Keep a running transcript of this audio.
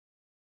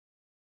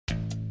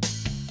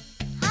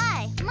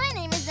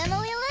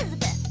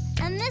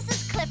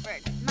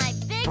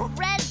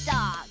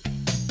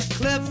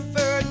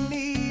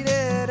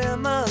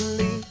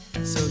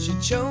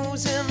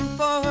chose him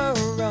for her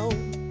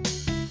own.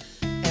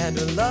 And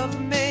her love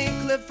made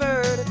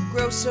Clifford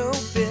grow so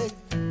big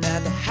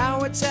that the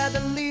Howards had to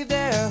leave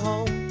their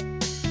home.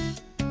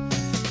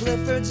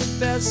 Clifford's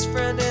the best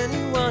friend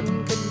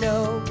anyone could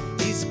know.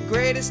 He's the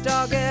greatest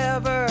dog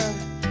ever,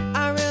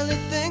 I really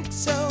think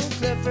so.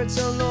 Clifford's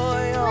so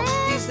loyal,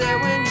 he's there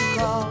when you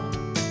call.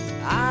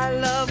 I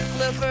love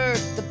Clifford,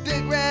 the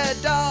big red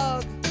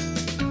dog.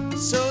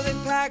 So they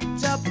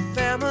packed up a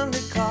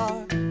family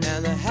car,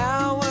 and the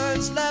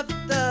Howards left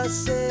the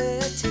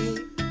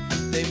city.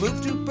 They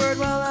moved to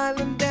Birdwell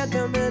Island and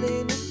found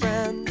many new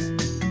friends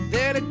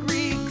there to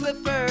greet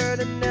Clifford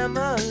and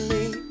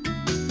Emily.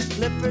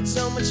 Clifford's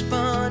so much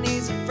fun,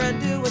 he's a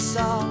friend to us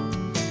all.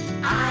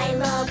 I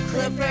love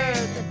Clifford,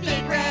 the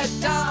big red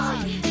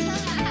dog.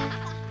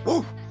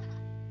 Woo!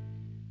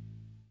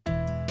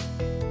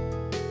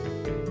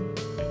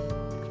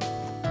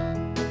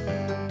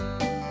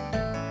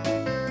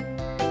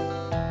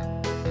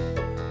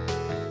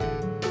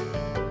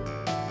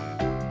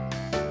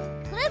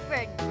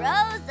 Clifford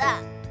grows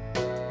up.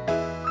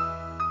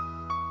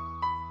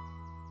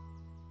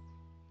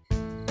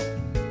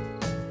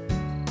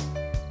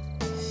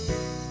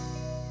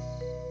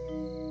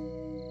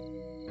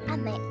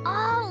 And they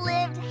all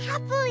lived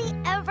happily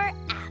ever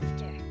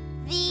after.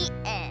 The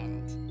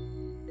end.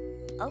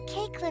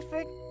 Okay,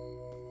 Clifford.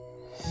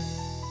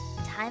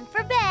 Time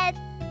for bed.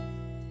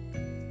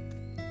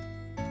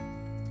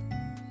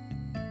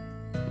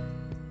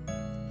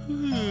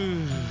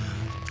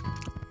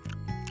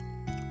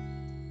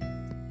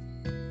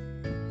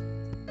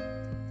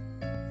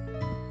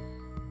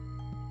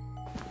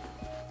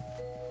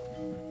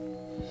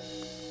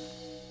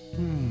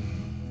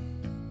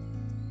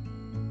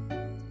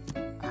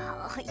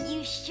 Oh,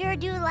 you sure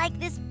do like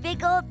this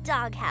big old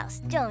doghouse,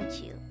 don't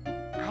you?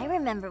 I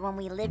remember when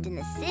we lived in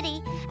the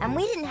city and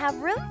we didn't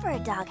have room for a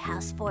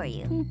doghouse for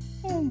you.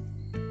 Would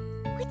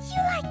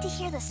you like to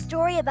hear the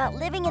story about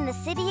living in the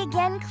city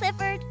again,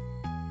 Clifford?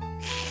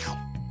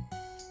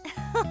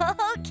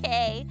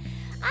 Okay,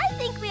 I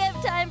think we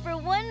have time for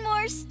one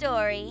more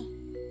story.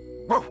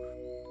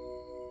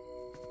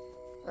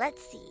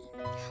 Let's see.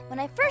 When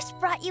I first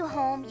brought you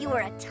home, you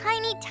were a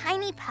tiny,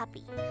 tiny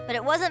puppy. But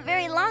it wasn't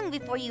very long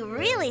before you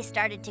really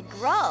started to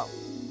grow.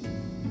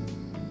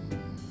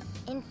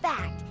 In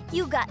fact,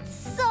 you got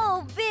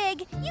so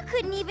big, you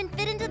couldn't even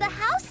fit into the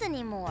house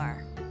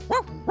anymore.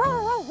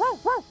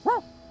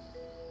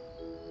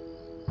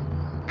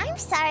 I'm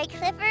sorry,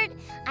 Clifford.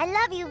 I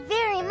love you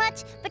very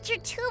much, but you're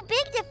too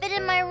big to fit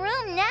in my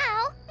room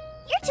now.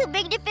 You're too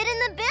big to fit in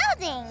the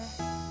building.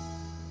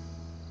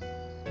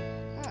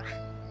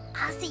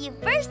 I'll see you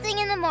first thing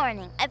in the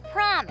morning, I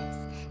promise.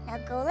 Now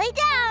go lay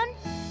down.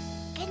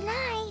 Good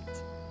night.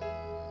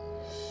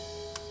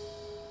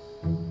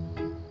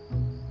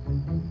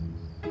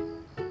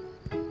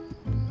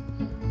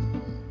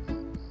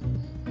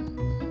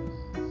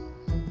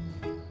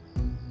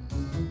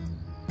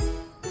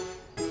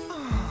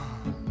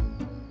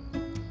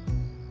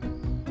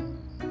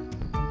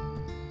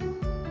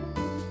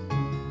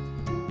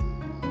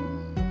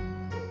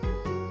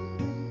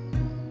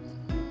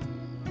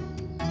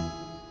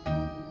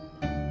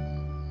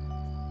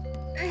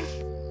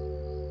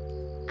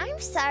 I'm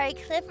sorry,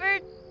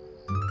 Clifford.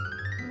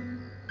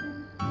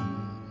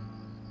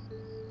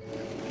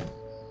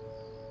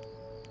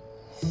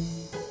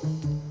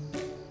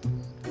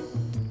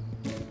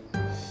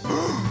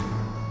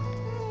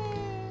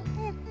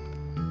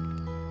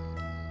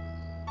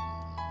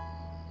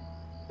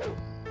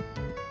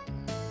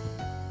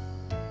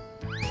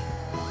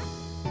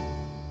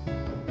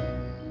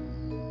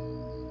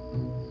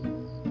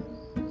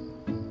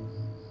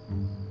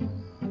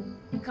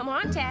 Come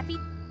on, Taffy.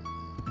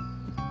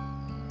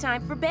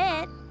 Time for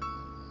bed.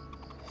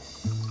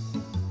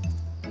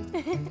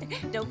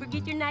 Don't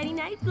forget your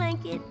nighty-night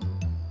blanket.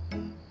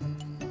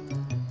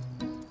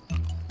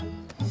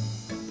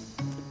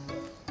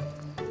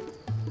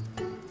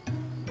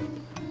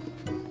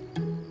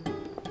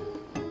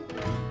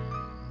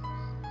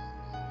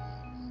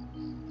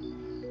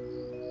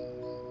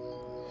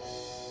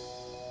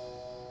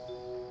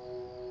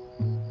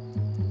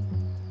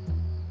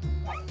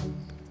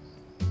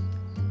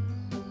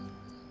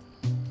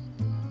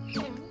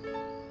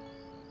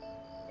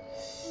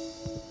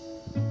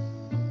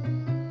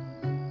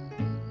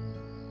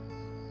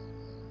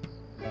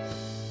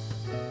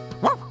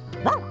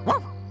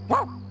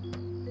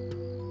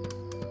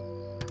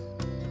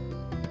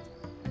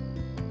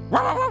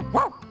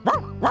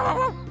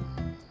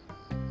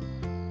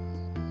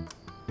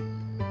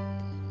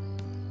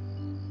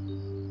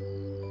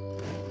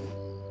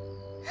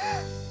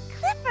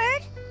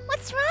 Clifford,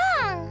 what's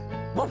wrong?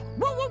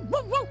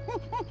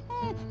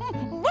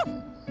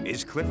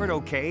 Is Clifford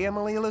okay,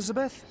 Emily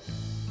Elizabeth?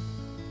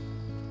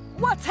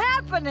 What's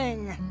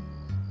happening?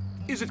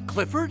 Is it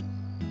Clifford?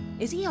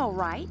 Is he all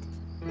right?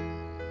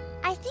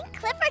 I think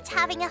Clifford's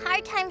having a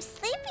hard time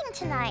sleeping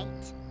tonight.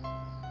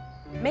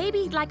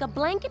 Maybe like a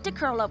blanket to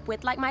curl up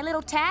with, like my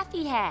little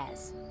Taffy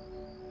has.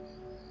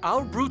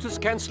 Our Brutus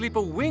can't sleep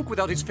a wink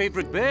without his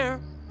favorite bear.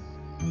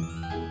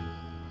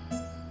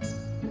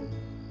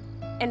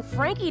 And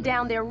Frankie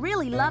down there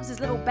really loves his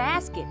little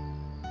basket.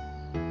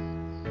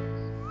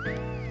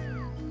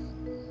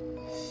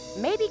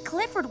 Maybe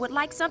Clifford would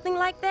like something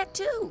like that,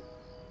 too.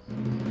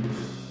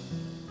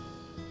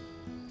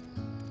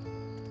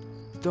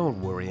 Don't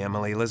worry,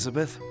 Emily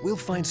Elizabeth. We'll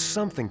find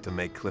something to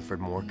make Clifford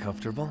more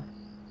comfortable.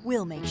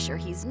 We'll make sure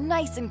he's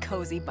nice and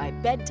cozy by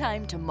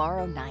bedtime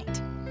tomorrow night.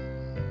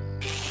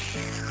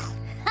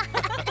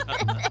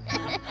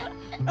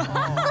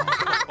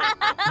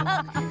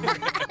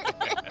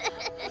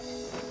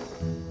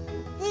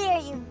 Here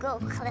you go,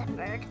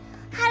 Clifford.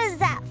 How does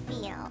that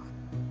feel?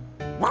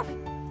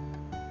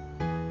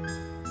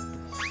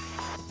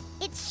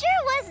 It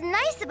sure was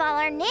nice of all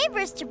our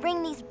neighbors to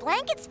bring these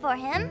blankets for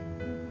him.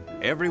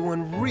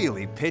 Everyone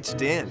really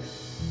pitched in.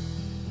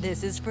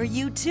 This is for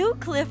you too,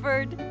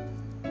 Clifford.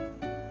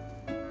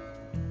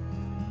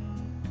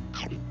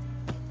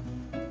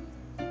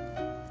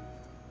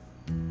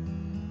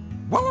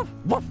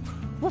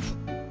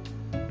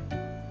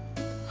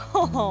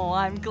 Oh,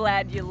 I'm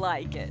glad you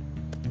like it.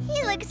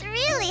 He looks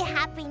really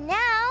happy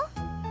now.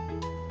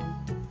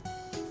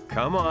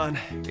 Come on,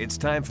 it's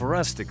time for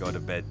us to go to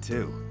bed,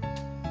 too.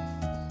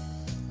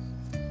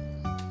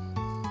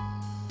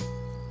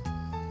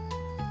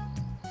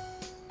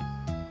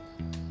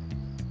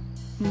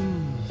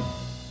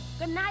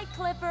 Good night,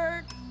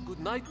 Clifford. Good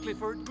night,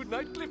 Clifford. Good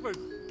night, Clifford.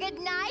 Good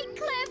night,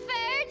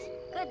 Clifford.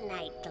 Good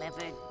night,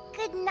 Clifford.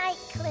 Good night,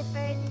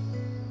 Clifford.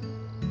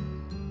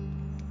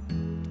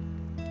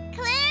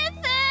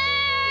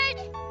 Clifford!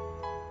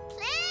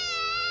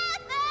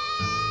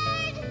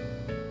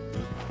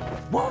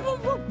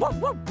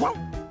 Clifford!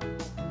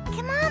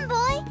 Come on,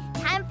 boy.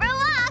 Time for a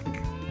walk.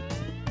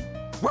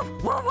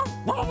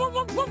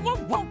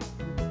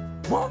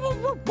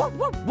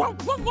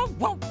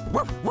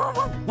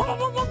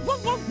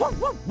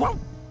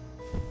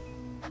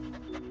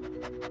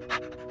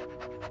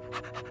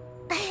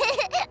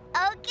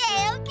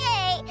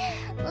 Okay.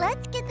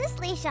 Let's get this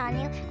leash on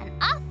you, and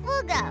off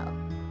we'll go.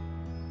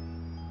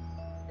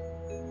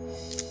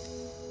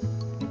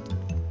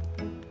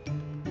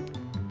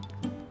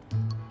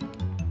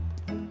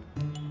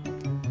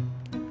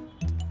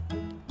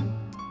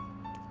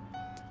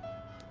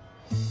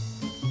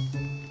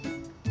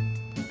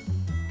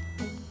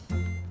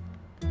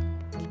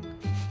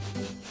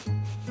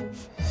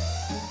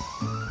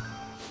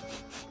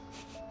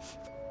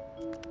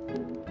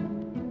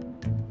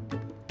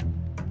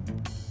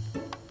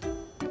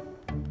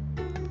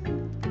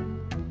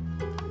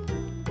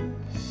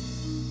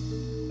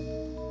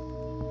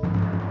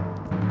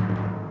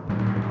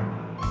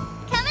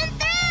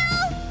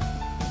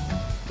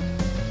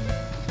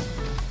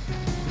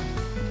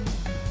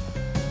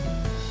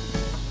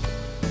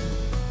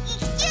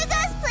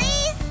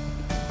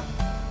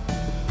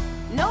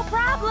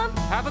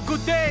 Have a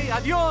good day.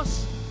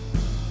 Adios.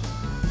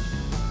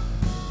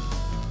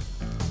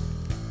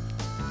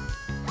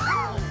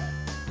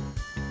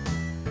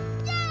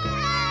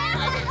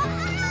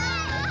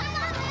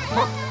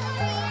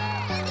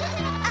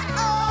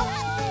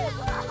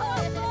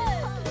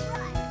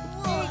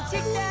 Hey,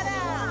 check that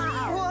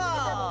out.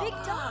 Whoa. Big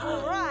dog.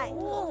 All right.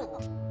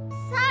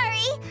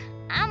 Sorry,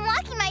 I'm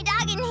walking my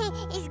dog and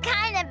he's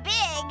kind of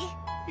big.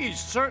 He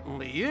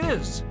certainly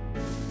is.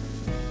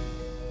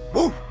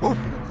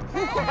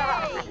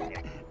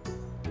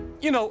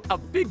 You know, a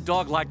big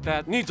dog like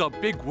that needs a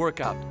big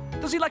workout.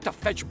 Does he like to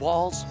fetch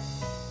balls?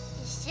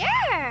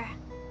 Sure.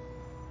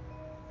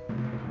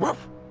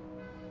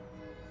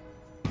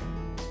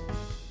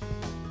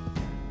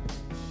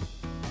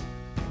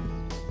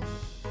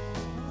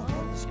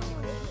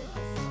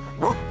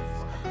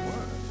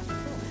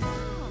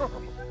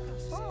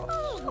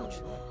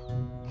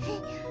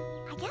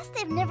 I guess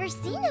they've never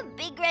seen a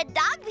big red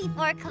dog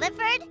before,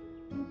 Clifford.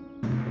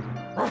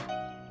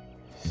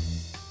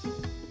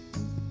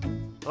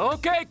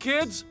 Okay,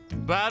 kids,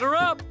 batter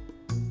up.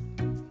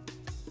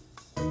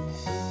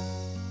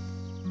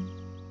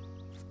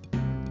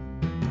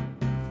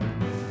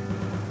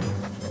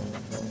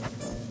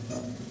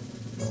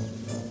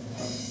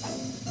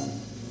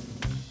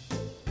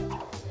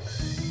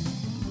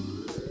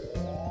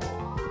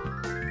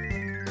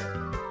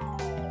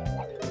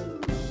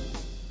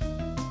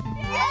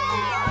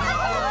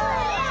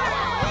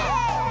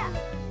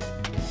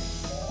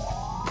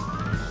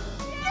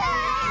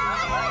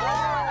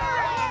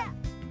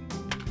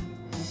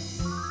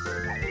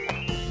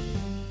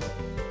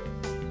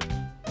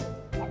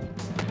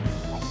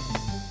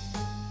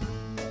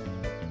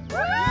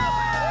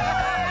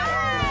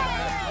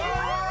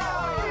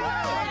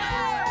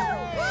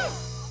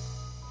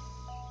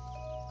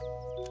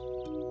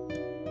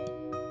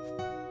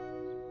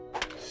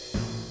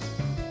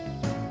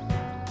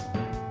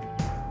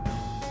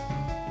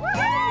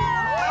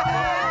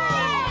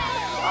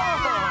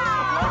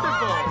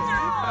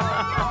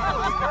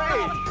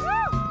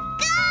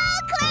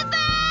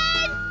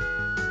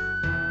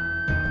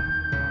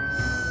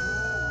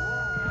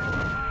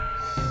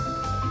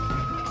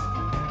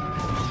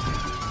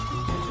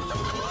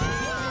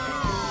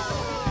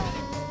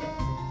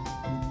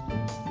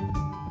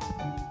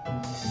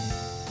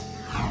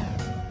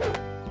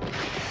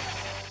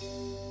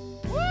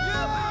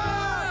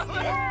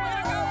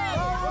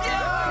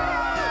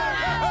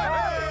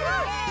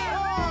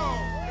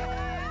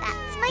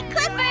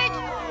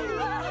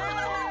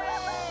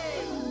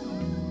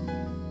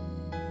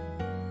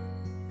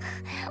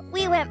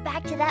 We went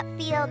back to that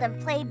field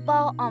and played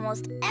ball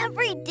almost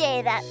every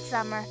day that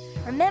summer.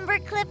 Remember,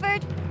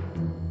 Clifford?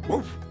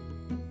 Woof.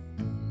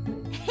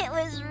 It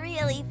was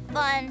really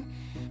fun.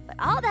 But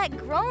all that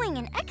growing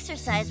and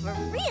exercise were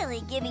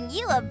really giving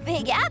you a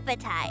big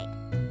appetite.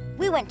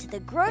 We went to the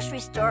grocery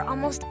store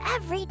almost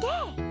every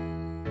day.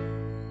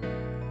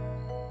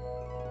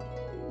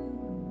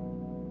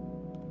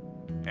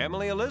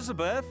 Emily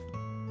Elizabeth?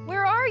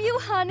 Where are you,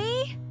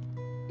 honey?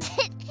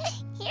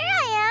 Here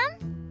I am.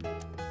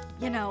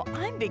 You know,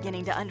 I'm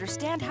beginning to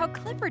understand how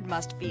Clifford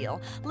must feel,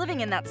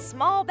 living in that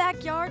small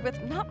backyard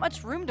with not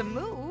much room to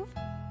move.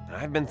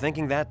 I've been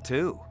thinking that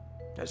too.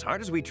 As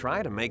hard as we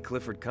try to make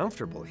Clifford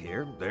comfortable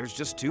here, there's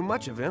just too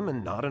much of him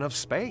and not enough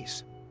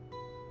space.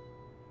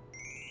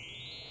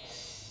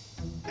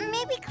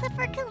 Maybe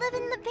Clifford could live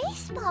in the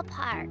baseball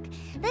park.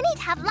 Then he'd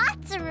have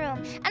lots of room,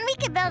 and we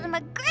could build him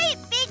a great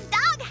big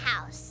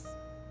doghouse.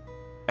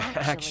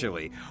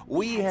 Actually,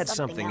 we had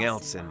something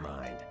else in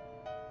mind.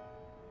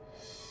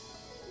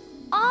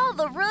 All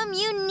the room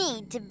you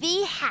need to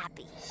be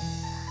happy.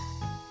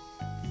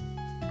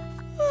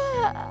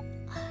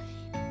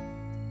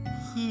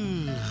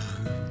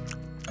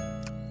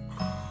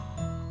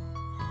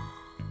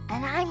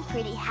 And I'm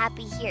pretty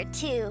happy here,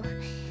 too.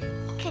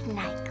 Good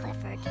night,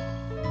 Clifford.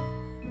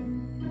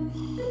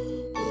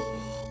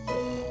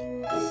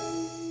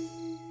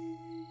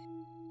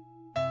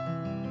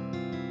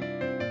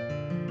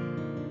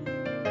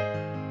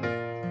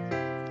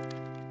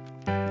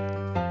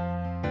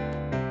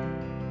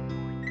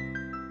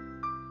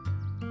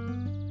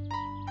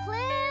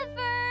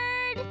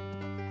 Clifford!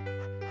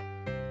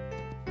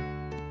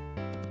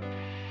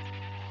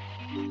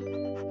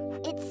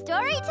 It's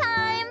story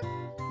time!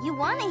 You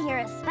want to hear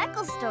a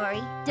Speckle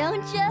story,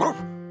 don't you? Woof,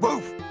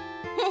 woof.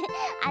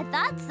 I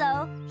thought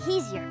so.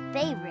 He's your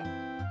favorite.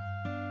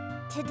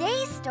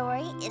 Today's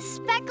story is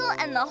Speckle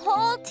and the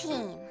whole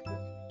team.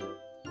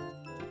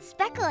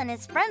 Speckle and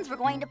his friends were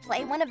going to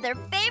play one of their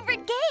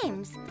favorite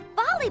games,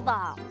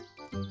 volleyball.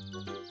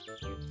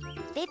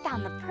 They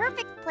found the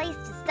perfect place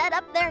to set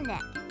up their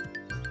net.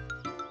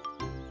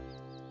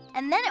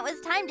 And then it was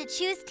time to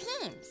choose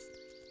teams.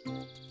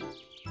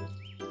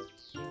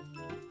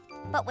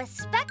 But with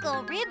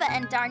Speckle, Reba,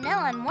 and Darnell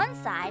on one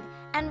side,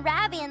 and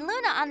Ravi and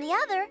Luna on the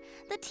other,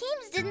 the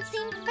teams didn't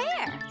seem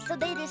fair. So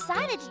they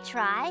decided to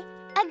try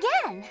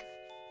again.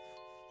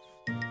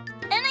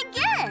 And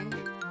again.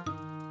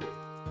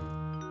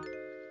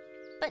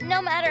 But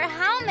no matter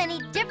how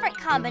many different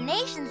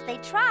combinations they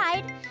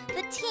tried,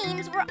 the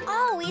teams were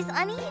always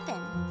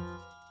uneven.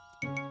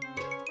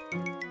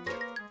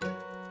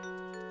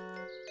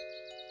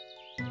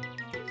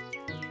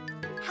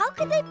 How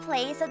could they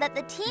play so that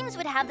the teams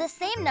would have the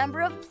same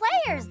number of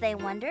players, they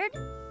wondered.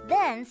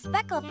 Then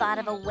Speckle thought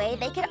of a way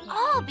they could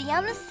all be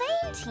on the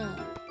same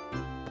team.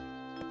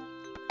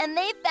 And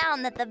they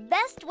found that the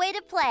best way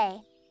to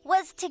play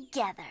was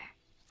together.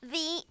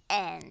 The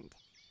end.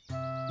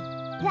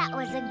 That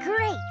was a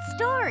great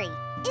story.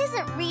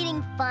 Isn't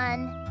reading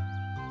fun?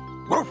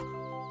 Woof.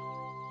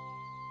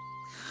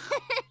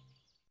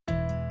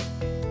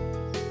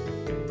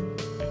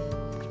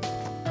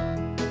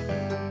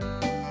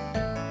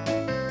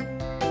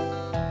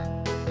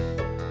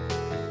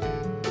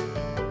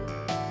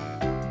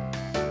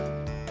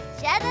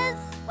 Jetta's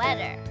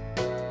sweater.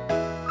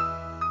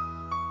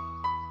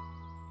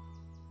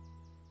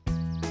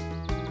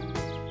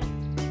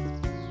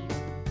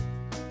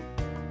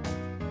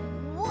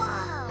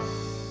 Whoa!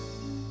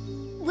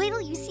 Wait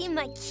till you see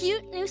my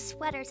cute new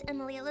sweaters,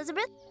 Emily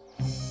Elizabeth.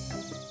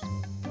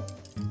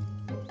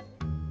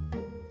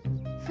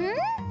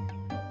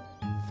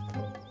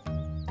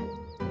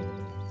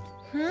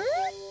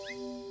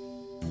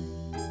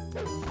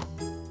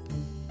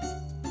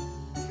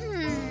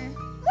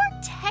 More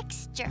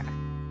texture.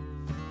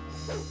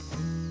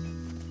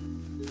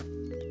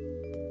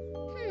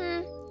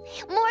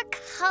 More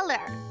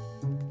color.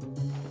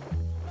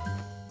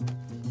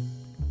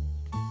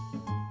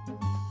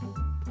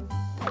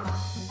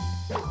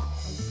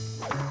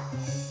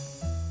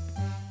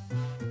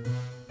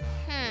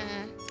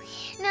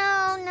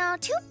 No,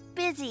 too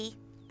busy.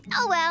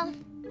 Oh well.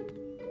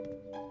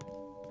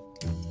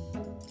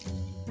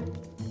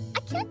 I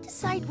can't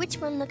decide which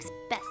one looks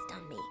best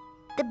on me.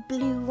 The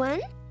blue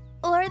one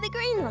or the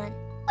green one?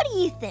 What do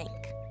you think?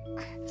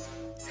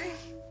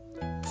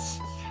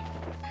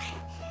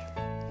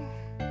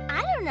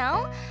 I don't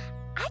know.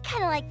 I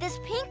kind of like this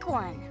pink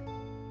one.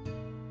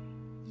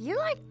 You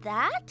like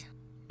that?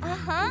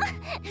 Uh-huh.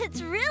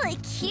 It's really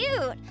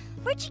cute.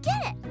 Where'd you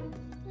get it?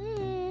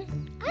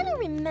 I don't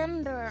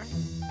remember.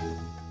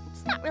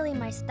 It's not really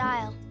my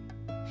style.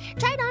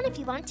 Try it on if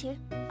you want to.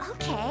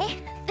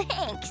 Okay,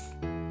 thanks.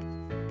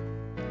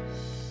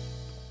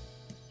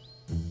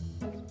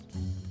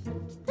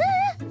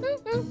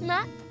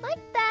 Not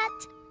like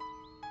that.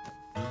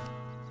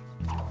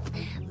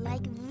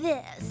 Like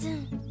this.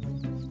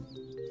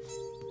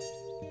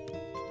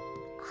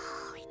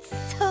 Oh, it's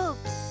so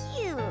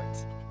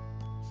cute.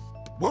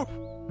 Woof.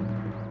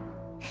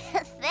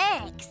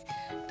 Thanks.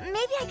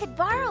 Maybe I could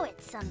borrow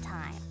it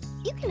sometime.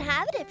 You can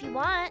have it if you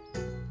want.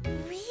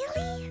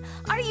 Really?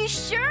 Are you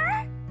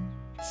sure?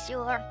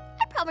 Sure.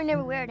 I'd probably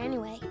never wear it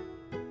anyway.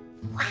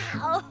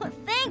 Wow,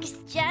 thanks,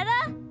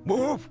 Jetta.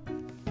 Woof.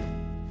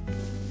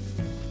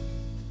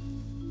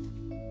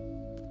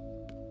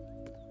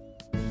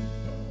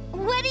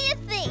 What do you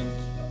think?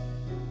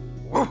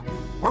 Woof,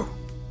 woof.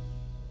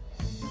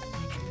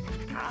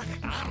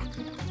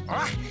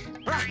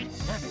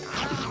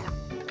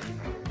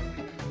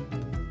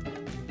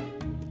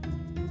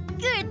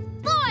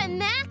 Good boy,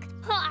 Mac.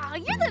 Aw,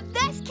 you're the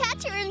best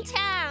catcher in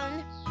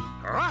town.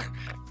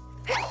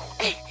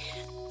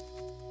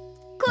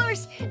 Of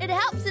course, it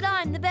helps that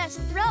I'm the best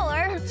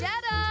thrower.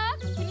 Jetta,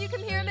 can you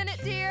come here a minute,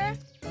 dear?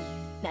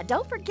 Now,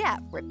 don't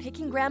forget, we're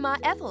picking Grandma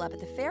Ethel up at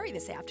the ferry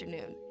this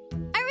afternoon.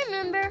 I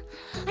remember.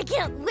 I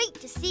can't wait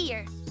to see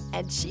her.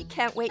 And she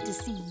can't wait to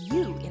see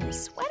you in the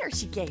sweater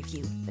she gave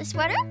you. The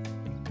sweater?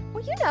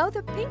 Well, you know,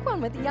 the pink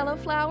one with the yellow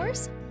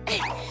flowers.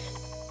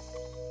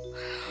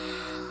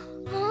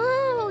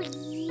 Oh,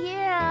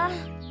 yeah.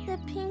 The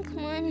pink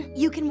one.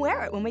 You can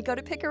wear it when we go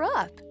to pick her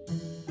up.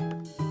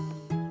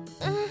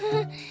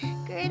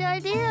 Great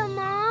idea,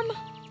 Mom.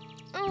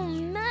 Oh,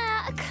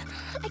 Mac.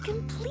 I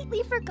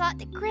completely forgot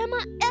that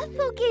Grandma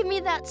Ethel gave me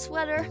that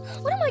sweater.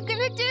 What am I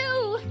gonna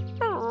do?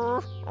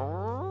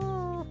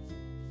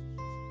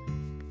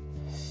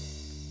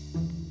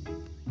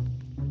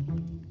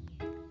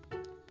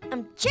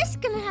 I'm just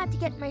gonna have to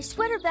get my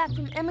sweater back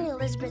from Emily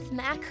Elizabeth,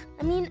 Mac.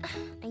 I mean,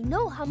 I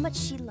know how much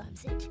she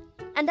loves it.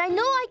 And I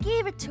know I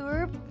gave it to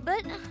her,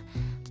 but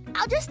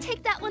I'll just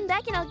take that one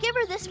back and I'll give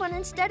her this one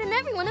instead and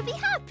everyone will be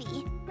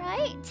happy,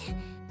 right?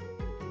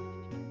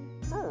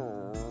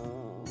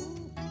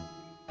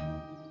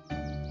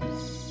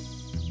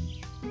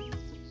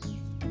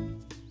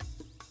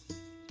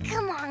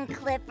 Come on,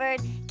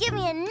 Clifford. Give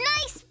me a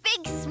nice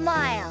big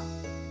smile.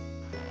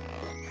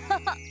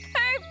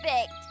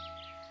 Perfect.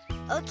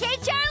 Okay,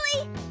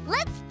 Charlie,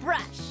 let's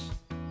brush.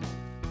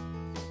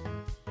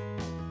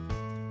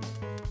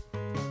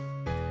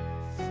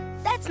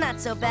 That's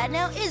not so bad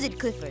now, is it,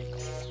 Clifford?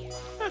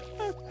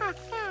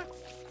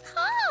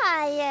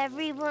 Hi,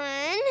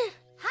 everyone.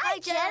 Hi,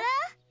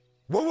 Jetta.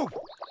 Whoa, whoa.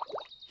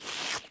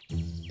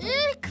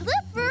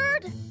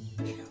 Clifford!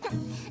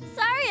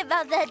 Sorry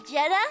about that,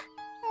 Jetta.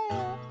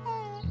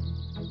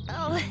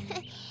 Oh,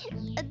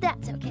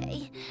 that's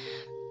okay.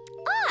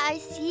 I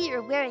see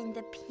you're wearing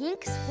the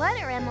pink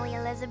sweater, Emily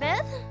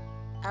Elizabeth.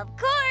 Of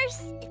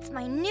course, it's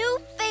my new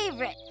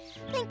favorite.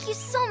 Thank you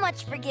so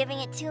much for giving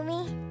it to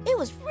me. It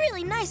was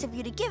really nice of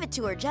you to give it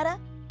to her, Jetta.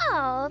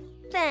 Oh,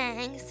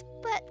 thanks.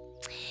 But,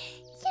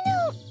 you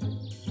know,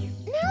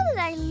 now that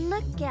I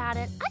look at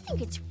it, I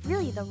think it's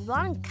really the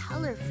wrong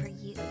color for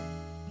you.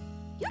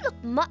 You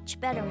look much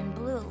better in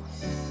blue.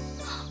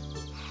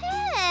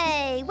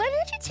 Hey, why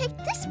don't you take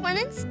this one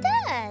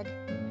instead?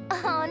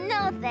 Oh,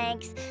 no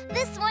thanks.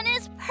 This one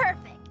is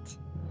perfect.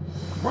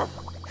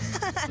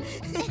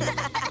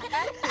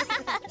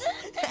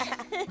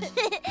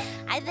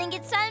 I think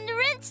it's time to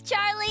rinse,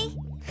 Charlie.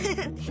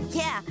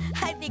 Yeah,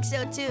 I think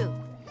so too.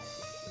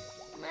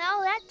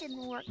 Well, that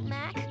didn't work,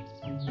 Mac.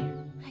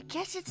 I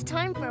guess it's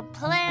time for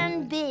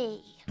Plan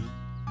B.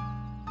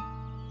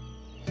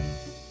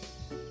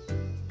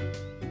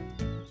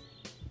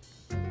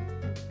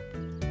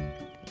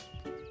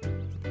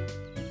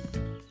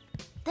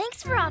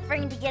 Thanks for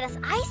offering to get us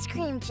ice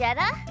cream,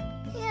 Jetta.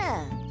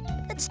 Yeah,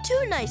 that's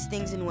two nice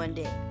things in one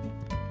day.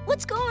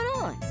 What's going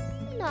on?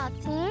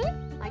 Nothing.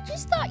 I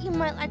just thought you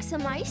might like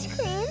some ice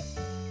cream.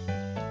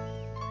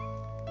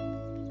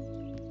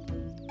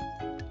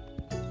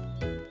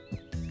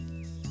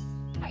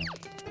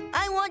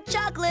 I want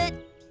chocolate.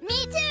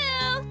 Me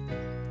too.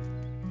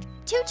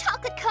 2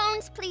 chocolate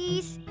cones,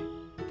 please.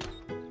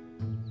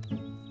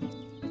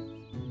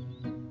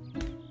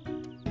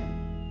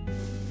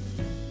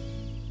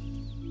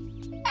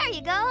 There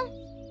you go.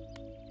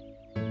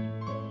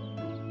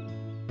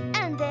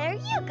 And there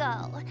you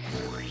go.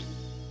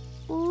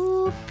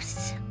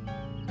 Oops.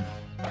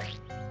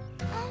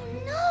 Oh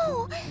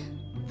no!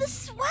 The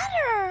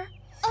sweater!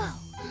 Oh,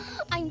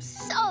 I'm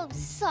so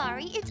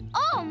sorry. It's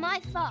all my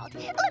fault.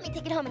 Let me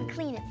take it home and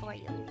clean it for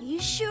you. You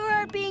sure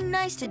are being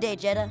nice today,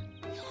 Jetta.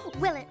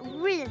 Well, it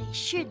really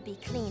should be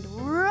cleaned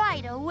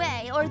right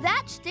away, or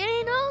that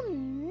stain'll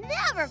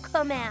never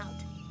come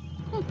out.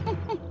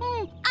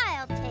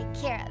 I'll take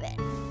care of it.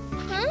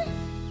 Huh?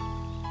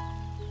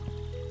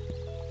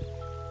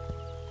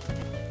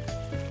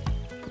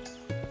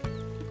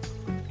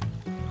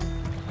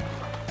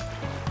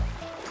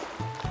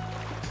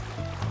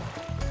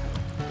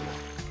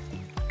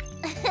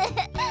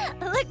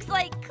 Looks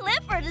like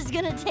Clifford is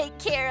gonna take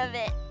care of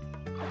it.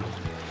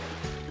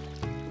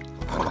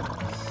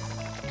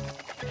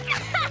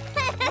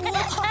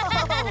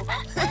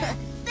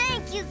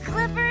 Thank you,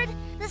 Clifford.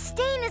 The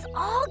stain is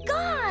all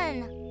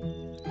gone.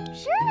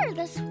 Sure,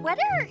 the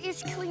sweater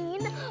is clean,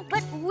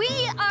 but we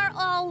are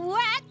all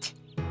wet.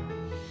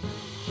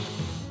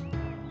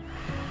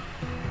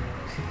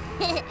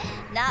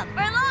 Not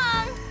for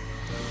long.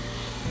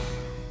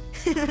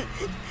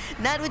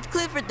 Not with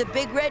Clifford, the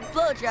big red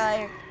blow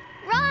dryer.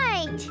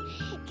 Right.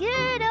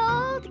 Good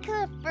old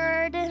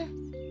Clifford.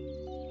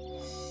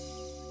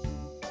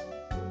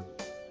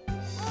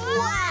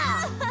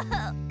 Wow!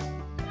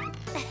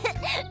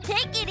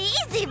 Take it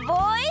easy,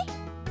 boy.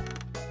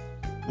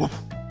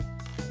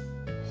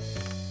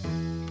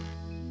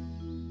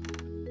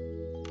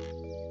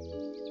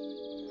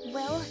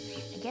 Well,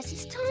 I guess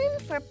it's time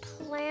for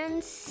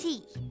Plan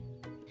C.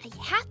 I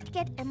have to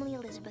get Emily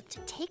Elizabeth to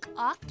take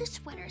off the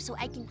sweater so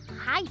I can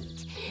hide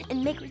it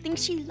and make her think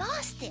she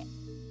lost it.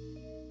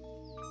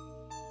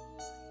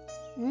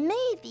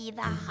 Maybe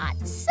the hot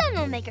sun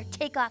will make her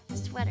take off the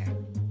sweater.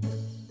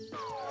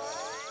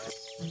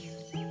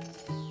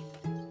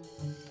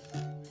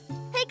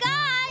 Hey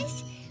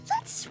guys,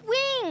 let's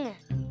swing!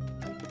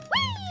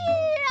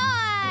 Whee!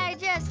 I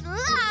just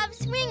love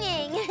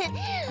swinging.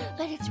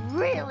 But it's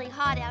really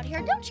hot out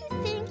here, don't you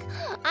think?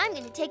 I'm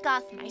gonna take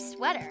off my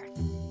sweater.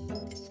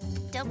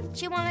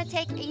 Don't you want to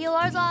take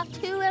yours off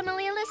too,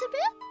 Emily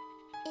Elizabeth?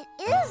 It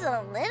is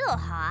a little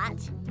hot.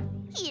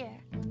 Here,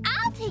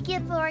 I'll take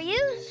it for you.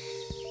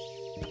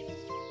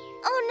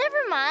 Oh,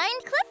 never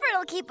mind. Clifford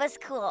will keep us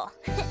cool.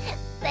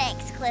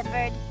 Thanks,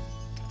 Clifford.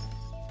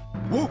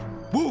 Woo!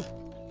 Woo!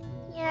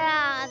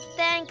 Yeah,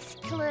 thanks,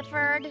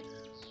 Clifford.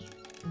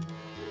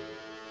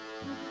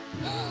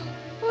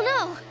 Oh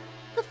no,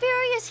 the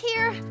fairy is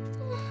here.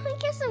 I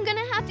guess I'm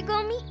gonna have to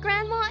go meet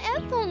Grandma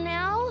Ethel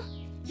now.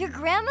 Your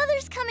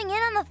grandmother's coming in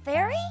on the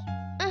ferry?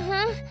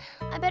 Uh-huh,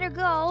 I better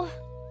go.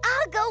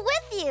 I'll go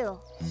with you.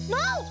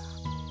 No!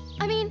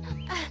 I mean,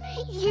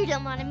 you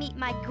don't want to meet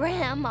my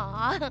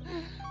grandma.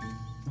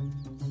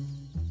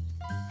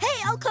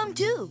 Hey, I'll come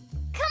too.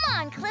 Come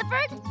on,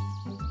 Clifford.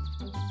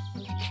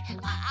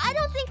 I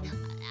don't think...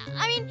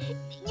 I mean,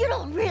 you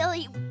don't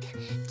really...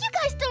 You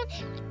guys don't...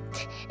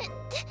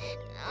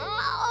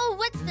 Oh,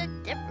 what's the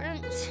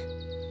difference?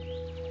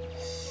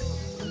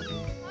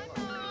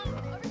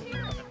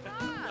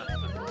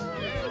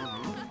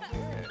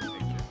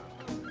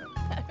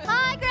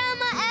 Hi,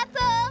 Grandma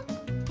Ethel.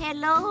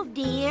 Hello,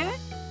 dear.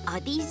 Are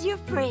these your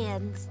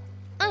friends?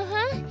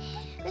 Uh-huh.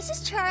 This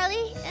is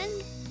Charlie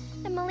and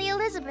Emily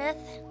Elizabeth.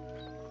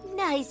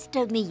 Nice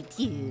to meet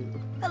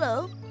you.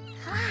 Hello.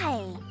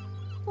 Hi.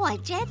 Why,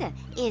 Jetta,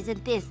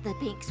 isn't this the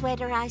pink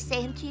sweater I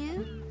sent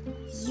you?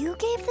 You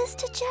gave this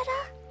to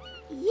Jetta?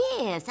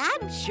 Yes,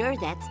 I'm sure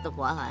that's the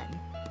one.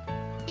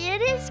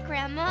 It is,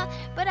 Grandma,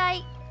 but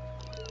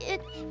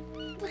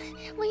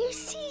well, you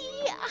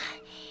see...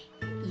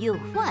 You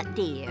what,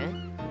 dear?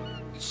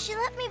 She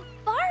let me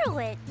borrow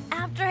it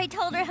after I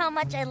told her how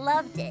much I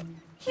loved it.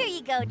 Here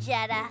you go,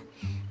 Jetta.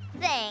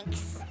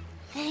 Thanks.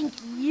 Thank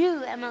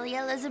you, Emily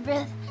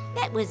Elizabeth.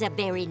 That was a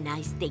very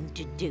nice thing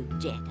to do,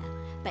 Jetta.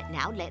 But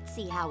now let's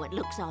see how it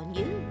looks on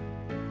you.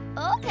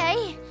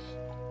 Okay.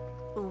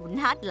 Oh,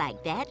 not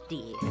like that,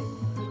 dear.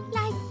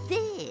 Like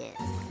this.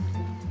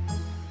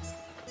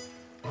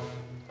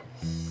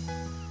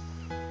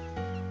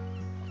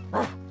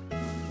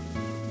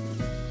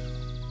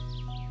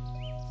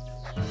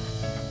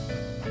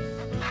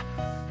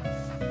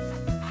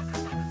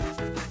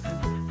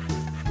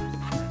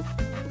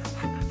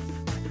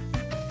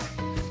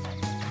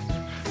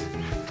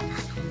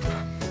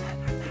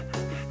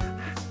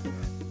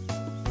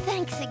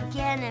 Thanks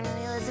again,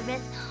 Emily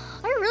Elizabeth.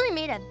 I really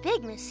made a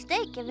big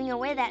mistake giving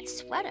away that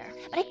sweater,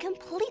 but I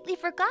completely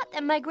forgot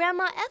that my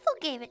Grandma Ethel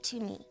gave it to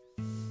me.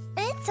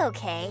 It's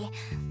okay,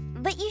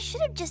 but you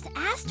should have just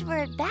asked for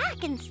it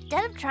back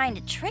instead of trying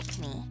to trick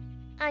me.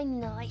 I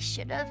know I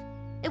should have.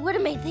 It would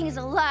have made things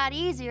a lot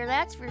easier,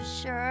 that's for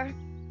sure.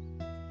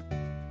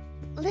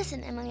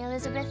 Listen, Emily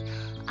Elizabeth,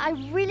 I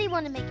really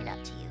want to make it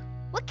up to you.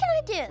 What can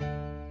I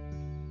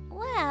do?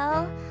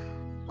 Well,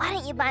 why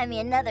don't you buy me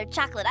another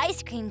chocolate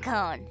ice cream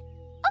cone?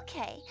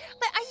 Okay,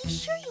 but are you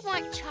sure you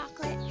want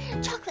chocolate?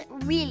 Chocolate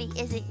really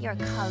isn't your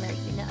color,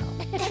 you know.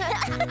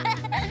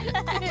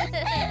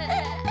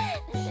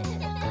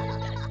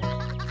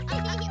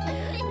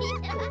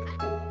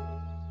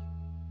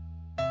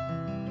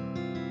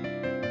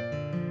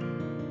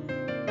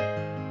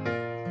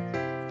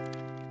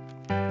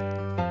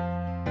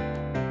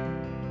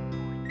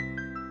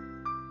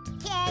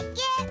 Can't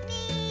get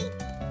me!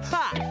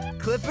 Ha!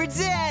 Clifford's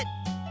it!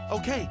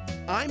 Okay,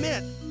 I'm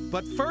it.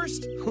 But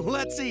first,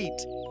 let's eat.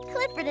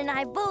 Clifford and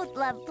I both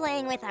love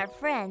playing with our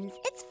friends.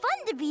 It's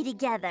fun to be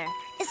together,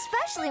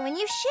 especially when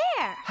you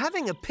share.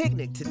 Having a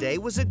picnic today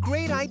was a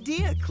great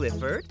idea,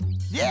 Clifford.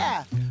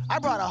 Yeah, I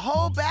brought a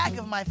whole bag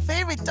of my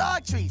favorite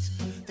dog treats.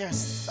 They're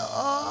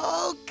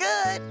so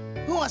good.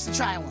 Who wants to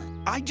try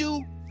one? I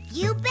do.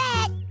 You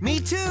bet! Me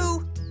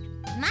too!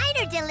 Mine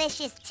are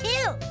delicious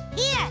too.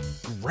 Here!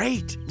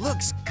 Great.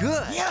 Looks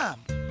good. Yum.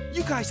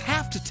 You guys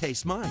have to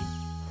taste mine.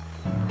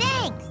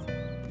 Thanks!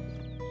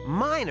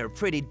 Mine are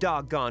pretty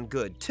doggone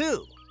good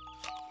too.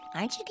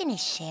 Aren't you gonna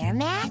share,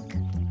 Mac?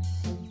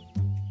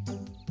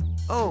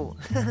 Oh,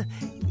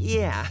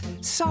 yeah,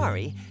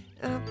 sorry.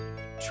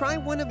 Try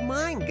one of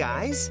mine,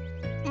 guys.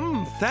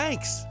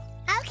 Thanks.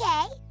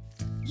 Okay.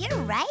 You're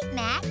right,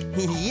 Mac.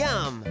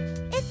 Yum.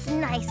 It's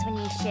nice when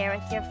you share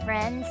with your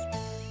friends.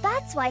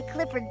 That's why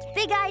Clifford's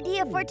big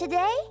idea for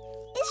today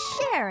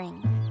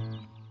wearing?